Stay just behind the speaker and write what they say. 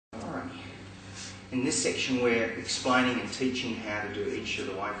In this section we're explaining and teaching how to do each of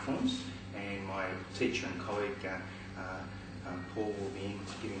the waveforms, and my teacher and colleague Paul will be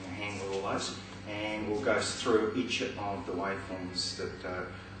giving a hand with all those, and we'll go through each of the waveforms that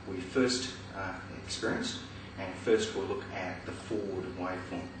we first experienced. And first we'll look at the forward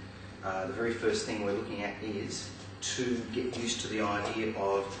waveform. The very first thing we're looking at is to get used to the idea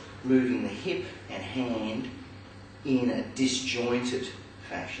of moving the hip and hand in a disjointed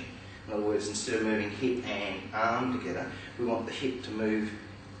fashion. In other words, instead of moving hip and arm together, we want the hip to move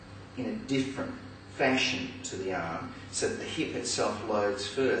in a different fashion to the arm, so that the hip itself loads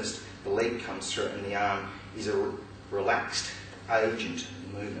first, the leg comes through, and the arm is a relaxed agent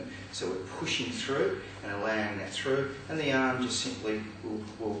of movement. So we're pushing through and allowing that through, and the arm just simply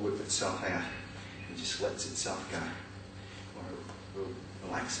will whip itself out. It just lets itself go. We'll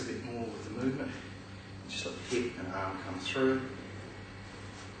relax a bit more with the movement. Just let the hip and arm come through.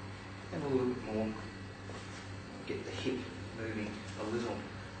 And a little bit more. We'll get the hip moving a little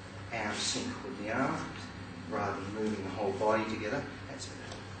out of sync with the arm, rather than moving the whole body together. That's it.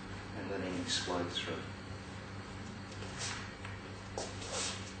 And letting it explode through.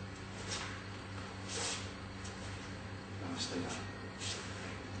 Nicely done.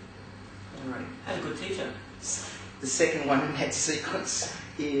 Alright. Had a good teacher. The second one in that sequence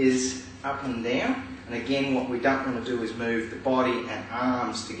is up and down. And again, what we don't want to do is move the body and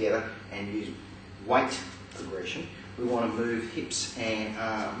arms together and use weight progression. We want to move hips and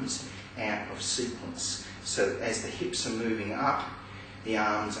arms out of sequence. So as the hips are moving up, the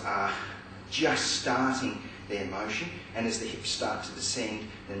arms are just starting their motion, and as the hips start to descend,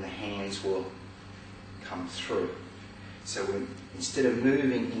 then the hands will come through. So instead of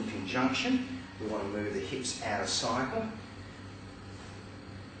moving in conjunction, we want to move the hips out of cycle.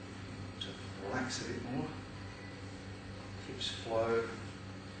 To relax a bit more. Hips flow.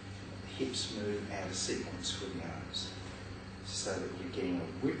 The hips move out of sequence with the arms, so that you're getting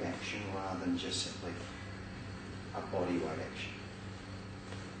a whip action rather than just simply a body weight action.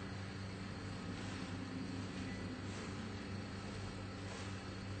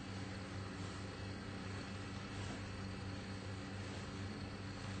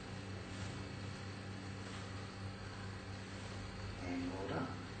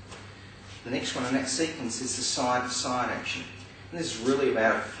 The next one in that sequence is the side-to-side action. And this is really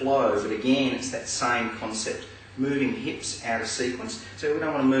about a flow, but again, it's that same concept, moving hips out of sequence. So we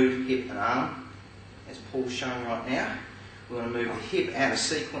don't want to move hip and arm, as Paul's showing right now. We want to move the hip out of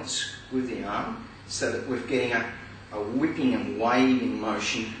sequence with the arm, so that we're getting a whipping and waving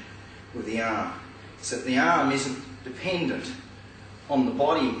motion with the arm. So that the arm isn't dependent on the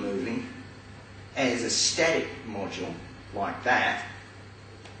body moving as a static module like that.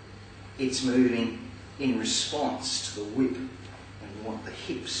 It's moving in response to the whip, and we want the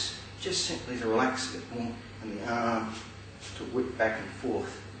hips just simply to relax a bit more and the arm to whip back and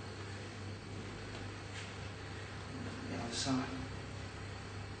forth. The other side.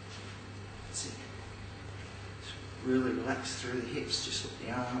 That's it. Just really relax through the hips, just let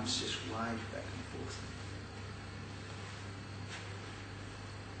the arms just wave back and forth.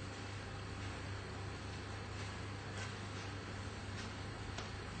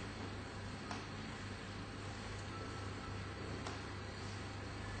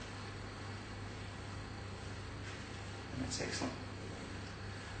 That's excellent.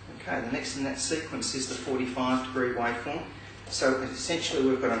 Okay, the next in that sequence is the 45-degree waveform. So essentially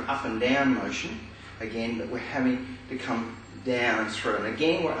we've got an up and down motion, again, that we're having to come down and through. And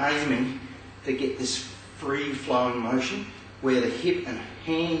again, we're aiming to get this free-flowing motion where the hip and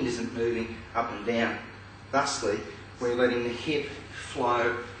hand isn't moving up and down. Thusly, we're letting the hip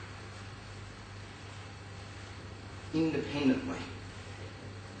flow independently,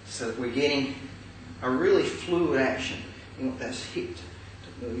 so that we're getting a really fluid action. You want those hips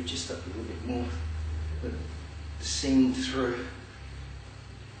to move just up a little bit more, but descend through.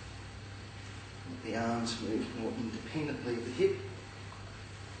 Let the arms move more independently of the hip.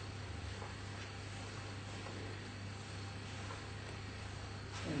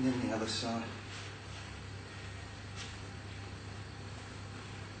 And then the other side.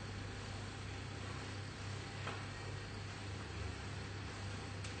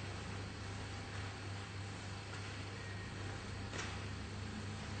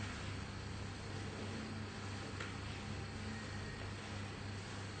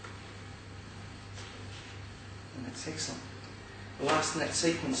 That's excellent. The last in that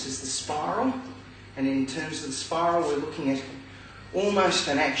sequence is the spiral, and in terms of the spiral we're looking at almost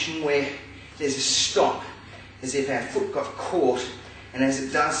an action where there's a stop, as if our foot got caught, and as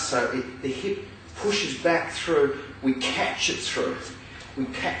it does so, the hip pushes back through, we catch it through, we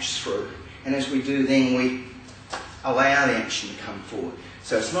catch through, and as we do then we allow the action to come forward.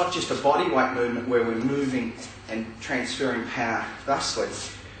 So it's not just a body weight movement where we're moving and transferring power thusly.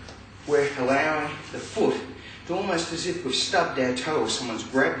 We're allowing the foot to almost as if we've stubbed our toe or someone's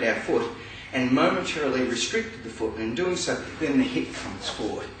grabbed our foot and momentarily restricted the foot, and in doing so then the hip comes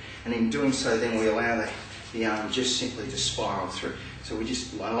forward, and in doing so then we allow the arm just simply to spiral through. So we're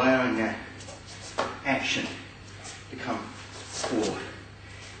just allowing that action to come forward,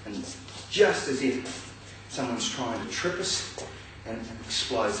 and just as if someone's trying to trip us and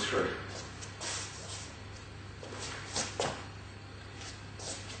explode through.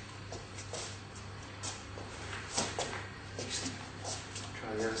 Excellent.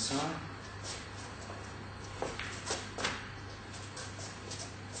 Try the other side.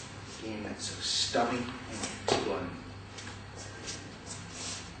 Again, that sort of stubbing and exploding.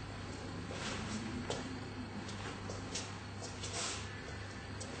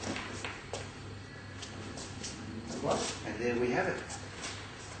 And there we have it.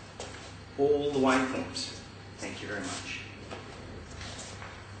 All the waveforms. Thank you very much.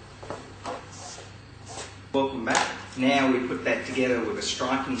 Welcome back. Now we put that together with a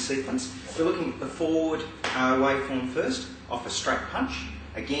striking sequence. We're looking at the forward waveform first, off a straight punch.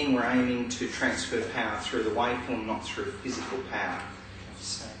 Again, we're aiming to transfer power through the waveform, not through physical power.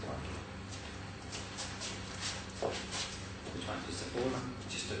 Which one? Just a forward one?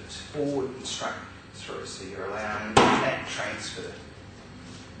 Just a forward and straight through, so you're allowing that transfer.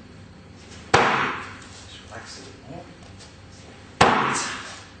 Just relax a bit more.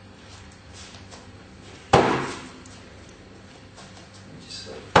 Just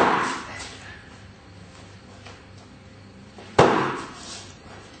let that.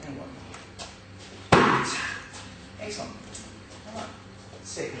 And one more. Excellent. Alright. The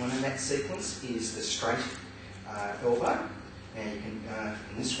second one in that sequence is the straight elbow. And you can,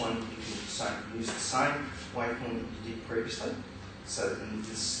 in this one, you can use the same waveform that you did previously. So in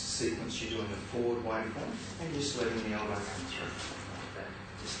this sequence, you're doing a forward waveform and just letting the elbow come through like that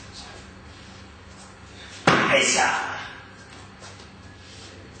distance. Hey-sa!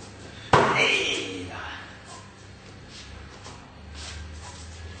 Hey!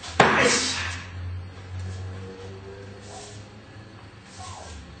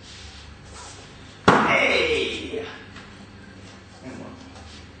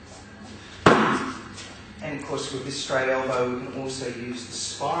 And of course with this straight elbow we can also use the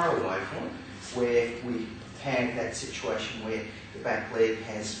spiral waveform where we have that situation where the back leg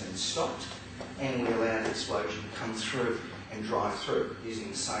has been stopped and we allow the explosion to come through and drive through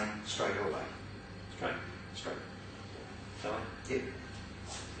using the same straight elbow. Straight? Straight. Sorry? Yep.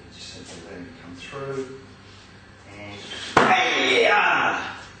 Just simply let it come through and hey-ya!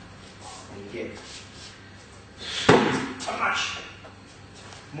 And you get a much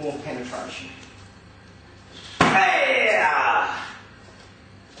more penetration. Hey-ya!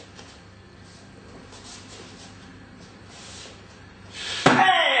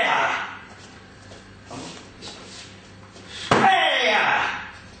 Hey-ya! Hey-ya!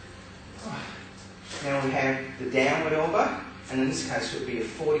 Now we have the downward elbow, and in this case it would be a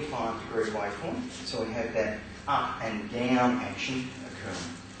 45-degree waveform, so we have that up and down action occurring.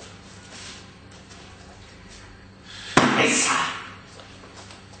 Hey-ya!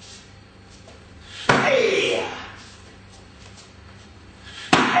 Hey!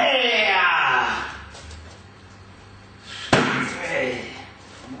 Hey! Hey!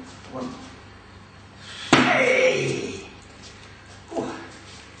 One. Hey! Ooh.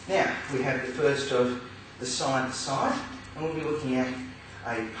 Now we have the first of the side to side, and we'll be looking at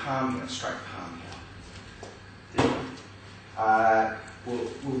a palm heel, straight palm heel.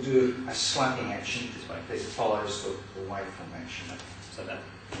 We'll do a slapping action that follows the waveform action. So that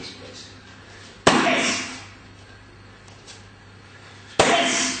is please. Yes!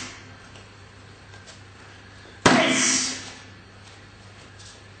 Yes! Yes!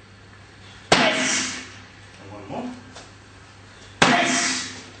 Yes! And one more. Yes!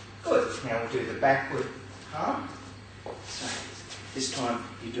 Good. Now we'll do the backward palm. So this time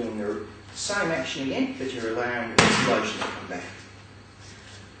you're doing the same action again, but you're allowing the explosion to come back.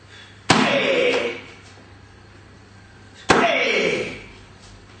 Hey! Hey!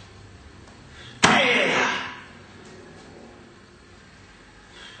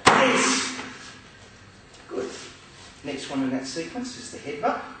 Good. Next one in that sequence is the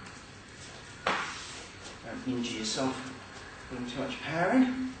headbutt. Don't injure yourself putting too much power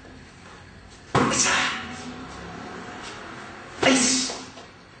in. Yes. Yes.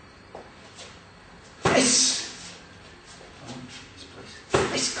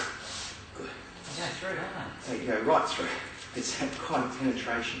 Yes. Good. Is that through, don't I? There you go, right through. it's had quite a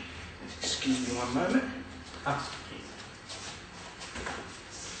penetration. Excuse me one moment.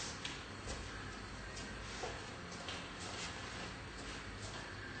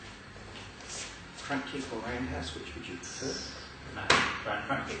 Front kick or roundhouse, which would you prefer? No,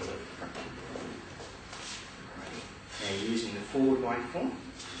 front kick or Front kick. Right. Now you're using the forward waveform.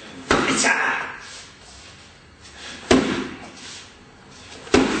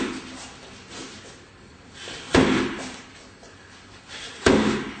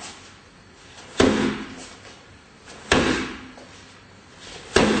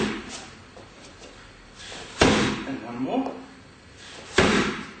 And one more.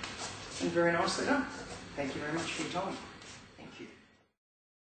 And very nicely done. Thank you very much for your time.